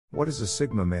What is a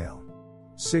Sigma male?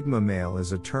 Sigma male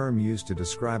is a term used to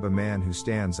describe a man who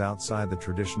stands outside the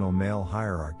traditional male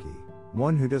hierarchy,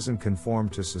 one who doesn't conform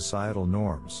to societal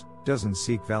norms, doesn't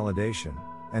seek validation,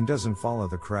 and doesn't follow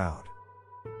the crowd.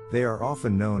 They are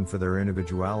often known for their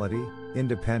individuality,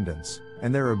 independence,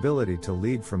 and their ability to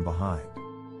lead from behind.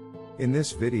 In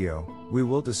this video, we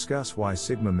will discuss why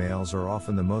Sigma males are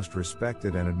often the most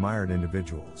respected and admired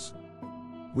individuals.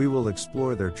 We will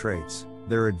explore their traits,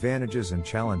 their advantages and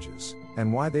challenges,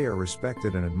 and why they are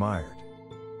respected and admired.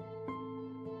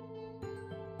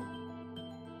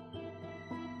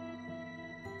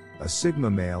 A Sigma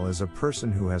male is a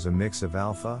person who has a mix of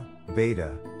alpha,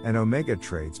 beta, and omega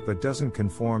traits but doesn't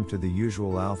conform to the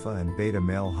usual alpha and beta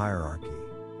male hierarchy.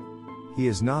 He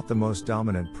is not the most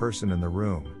dominant person in the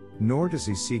room, nor does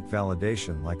he seek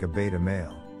validation like a beta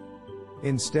male.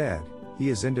 Instead, he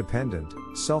is independent,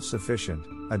 self-sufficient,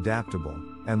 adaptable,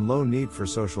 and low need for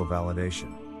social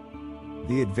validation.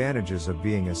 The advantages of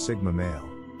being a Sigma male.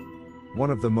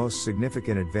 One of the most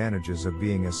significant advantages of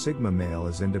being a Sigma male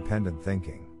is independent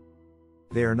thinking.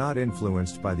 They are not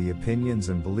influenced by the opinions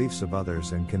and beliefs of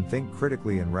others and can think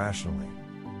critically and rationally.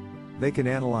 They can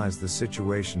analyze the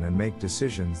situation and make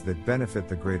decisions that benefit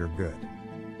the greater good.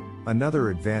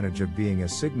 Another advantage of being a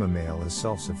Sigma male is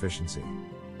self-sufficiency.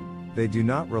 They do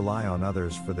not rely on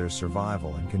others for their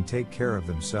survival and can take care of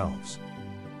themselves.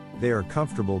 They are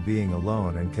comfortable being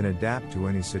alone and can adapt to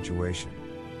any situation.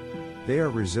 They are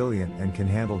resilient and can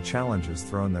handle challenges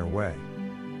thrown their way.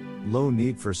 Low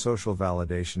need for social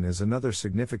validation is another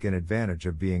significant advantage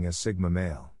of being a Sigma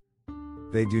male.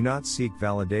 They do not seek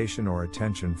validation or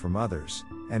attention from others,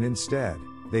 and instead,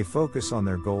 they focus on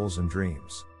their goals and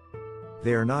dreams.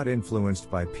 They are not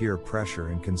influenced by peer pressure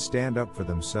and can stand up for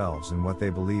themselves and what they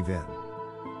believe in.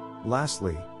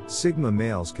 Lastly, Sigma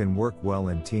males can work well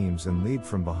in teams and lead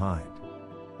from behind.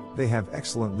 They have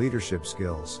excellent leadership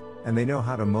skills, and they know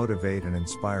how to motivate and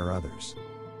inspire others.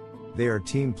 They are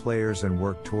team players and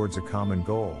work towards a common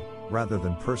goal, rather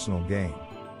than personal gain.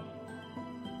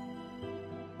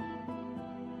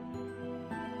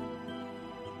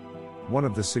 One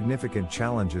of the significant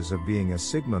challenges of being a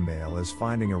Sigma male is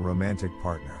finding a romantic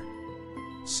partner.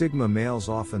 Sigma males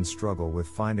often struggle with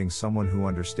finding someone who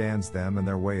understands them and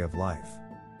their way of life.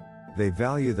 They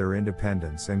value their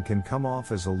independence and can come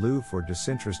off as aloof or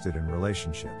disinterested in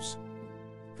relationships.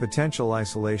 Potential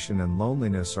isolation and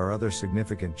loneliness are other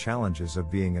significant challenges of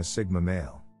being a Sigma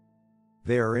male.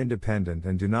 They are independent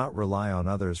and do not rely on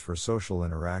others for social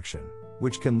interaction,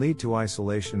 which can lead to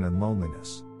isolation and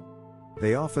loneliness.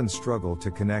 They often struggle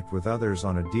to connect with others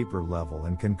on a deeper level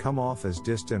and can come off as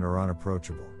distant or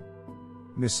unapproachable.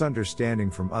 Misunderstanding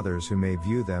from others who may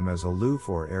view them as aloof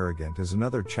or arrogant is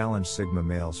another challenge Sigma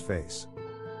males face.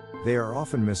 They are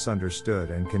often misunderstood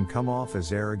and can come off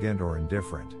as arrogant or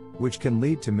indifferent, which can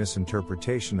lead to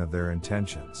misinterpretation of their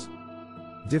intentions.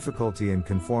 Difficulty in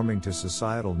conforming to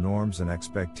societal norms and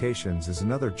expectations is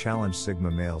another challenge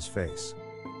Sigma males face.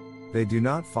 They do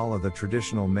not follow the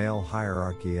traditional male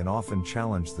hierarchy and often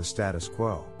challenge the status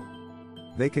quo.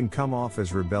 They can come off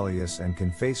as rebellious and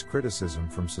can face criticism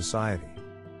from society.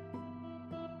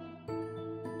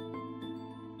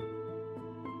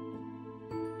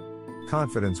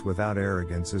 Confidence without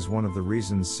arrogance is one of the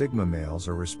reasons Sigma males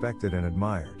are respected and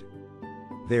admired.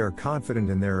 They are confident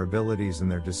in their abilities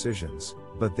and their decisions,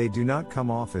 but they do not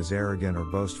come off as arrogant or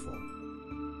boastful.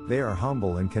 They are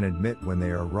humble and can admit when they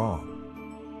are wrong.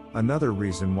 Another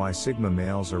reason why Sigma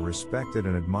males are respected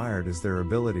and admired is their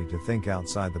ability to think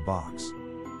outside the box.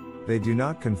 They do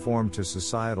not conform to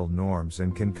societal norms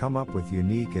and can come up with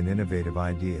unique and innovative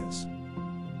ideas.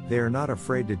 They are not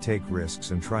afraid to take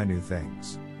risks and try new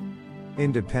things.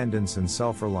 Independence and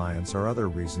self-reliance are other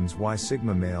reasons why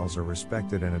Sigma males are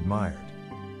respected and admired.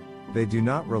 They do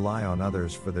not rely on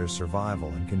others for their survival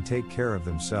and can take care of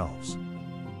themselves.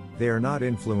 They are not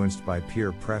influenced by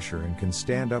peer pressure and can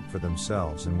stand up for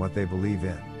themselves and what they believe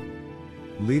in.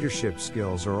 Leadership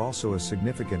skills are also a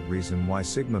significant reason why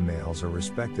Sigma males are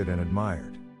respected and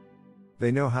admired.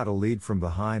 They know how to lead from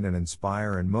behind and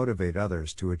inspire and motivate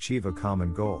others to achieve a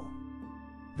common goal.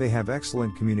 They have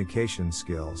excellent communication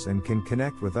skills and can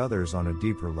connect with others on a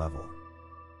deeper level.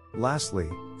 Lastly,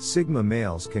 Sigma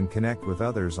males can connect with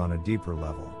others on a deeper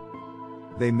level.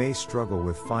 They may struggle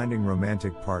with finding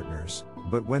romantic partners,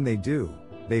 but when they do,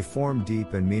 they form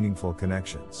deep and meaningful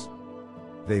connections.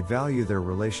 They value their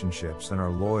relationships and are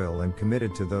loyal and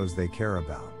committed to those they care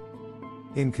about.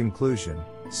 In conclusion,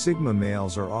 Sigma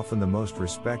males are often the most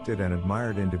respected and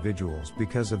admired individuals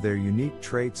because of their unique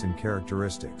traits and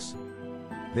characteristics.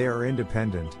 They are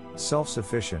independent,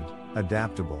 self-sufficient,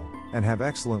 adaptable, and have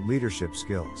excellent leadership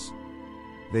skills.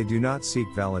 They do not seek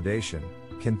validation,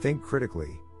 can think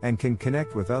critically, and can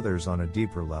connect with others on a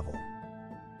deeper level.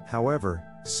 However,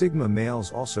 Sigma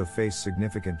males also face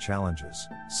significant challenges,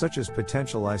 such as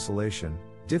potential isolation,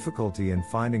 difficulty in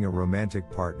finding a romantic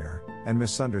partner, and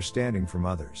misunderstanding from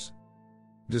others.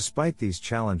 Despite these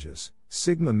challenges,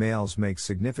 Sigma males make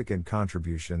significant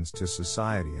contributions to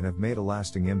society and have made a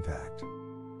lasting impact.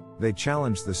 They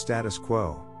challenge the status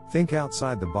quo, think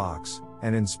outside the box,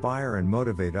 and inspire and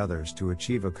motivate others to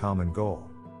achieve a common goal.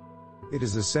 It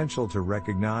is essential to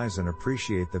recognize and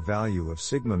appreciate the value of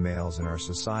Sigma males in our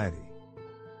society.